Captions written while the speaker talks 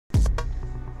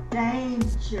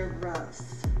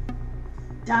Dangerous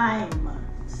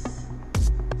Diamonds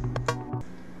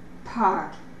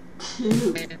Part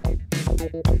 2.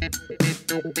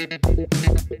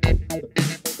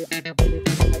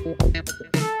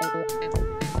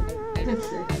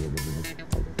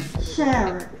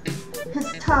 Sharon,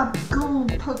 his top goon,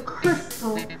 put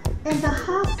Crystal in the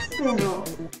hospital,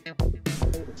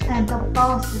 and the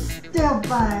boss is still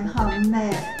buying her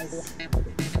mess.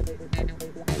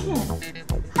 Ken,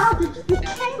 how did you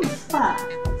become a spy?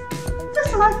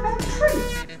 Just like that tree,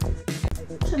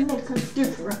 to make a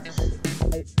difference.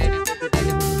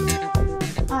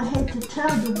 I hate to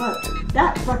tell you, but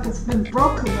that record's been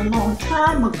broken a long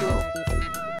time ago.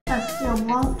 I still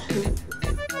want to.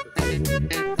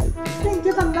 Then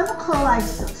get a medical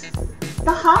license.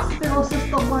 The hospital is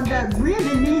the one that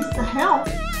really needs the help.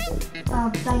 I'll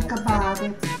think about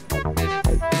it.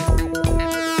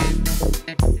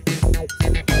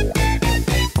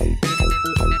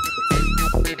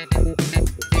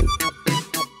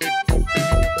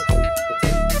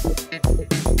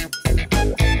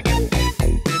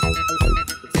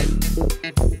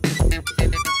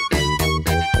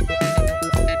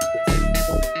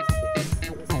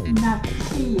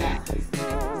 Nakia,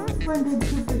 when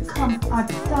did you become a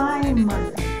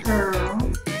diamond girl?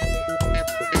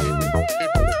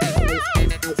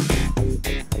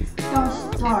 Don't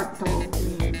start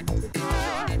Doreen.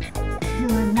 You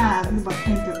and I, we were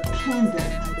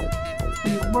independent.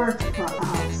 We worked for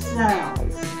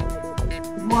ourselves.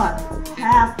 What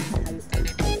happened?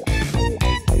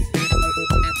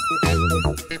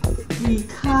 The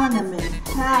economy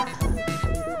happened.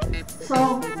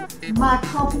 So my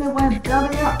company went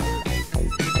belly up.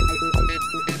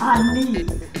 I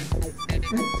need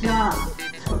a job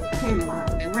to pay my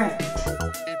rent.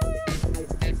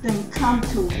 Then come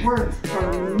to work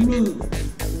for me.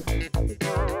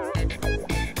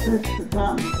 This is the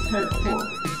Diamond's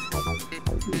headquarters.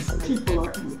 These people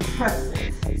are impressive.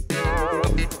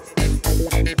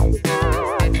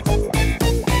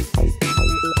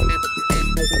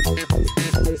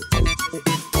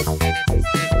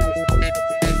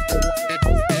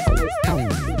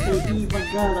 They even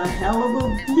got a hell of a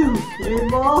view, eh,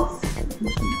 boss?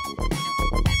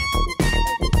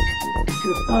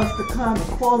 If that's the kind of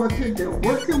quality they're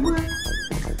working with,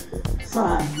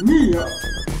 sign me up.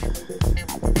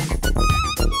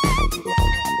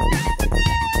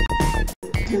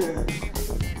 Good.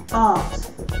 Boss,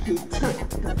 he took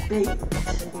the bait.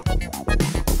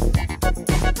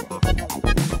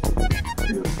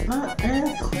 Is that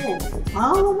asshole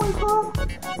following her?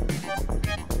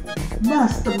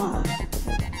 Mastermind.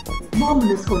 Mom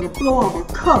is gonna blow our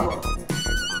cover.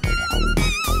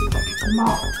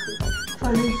 Mom,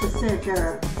 Felicia said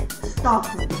they're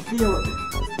stalking the building.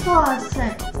 So I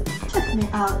sent Tiffany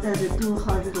out there to do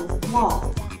her little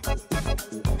walk.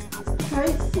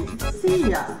 Tracy, see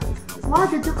ya. Why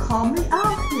did you call me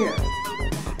out here?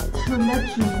 To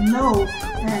let you know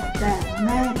that that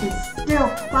man is still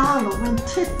following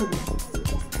Tiffany.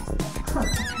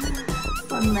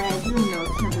 But man, you know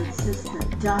can resist the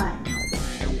diamond.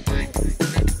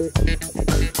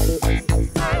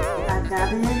 I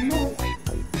gotta admit,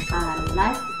 I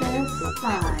like their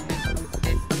style.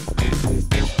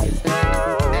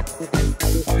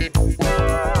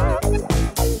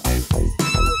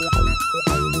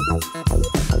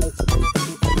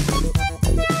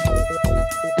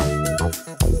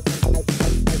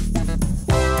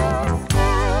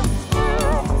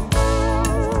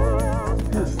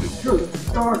 As the truth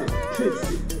started,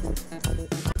 Pixie.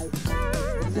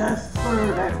 Yes,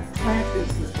 sir, that plant is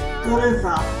as good as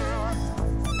ours.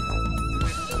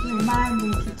 Remind me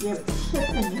to give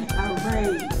Tiffany a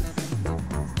raise.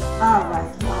 All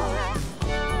right, y'all.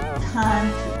 Time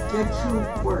to get to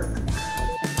work.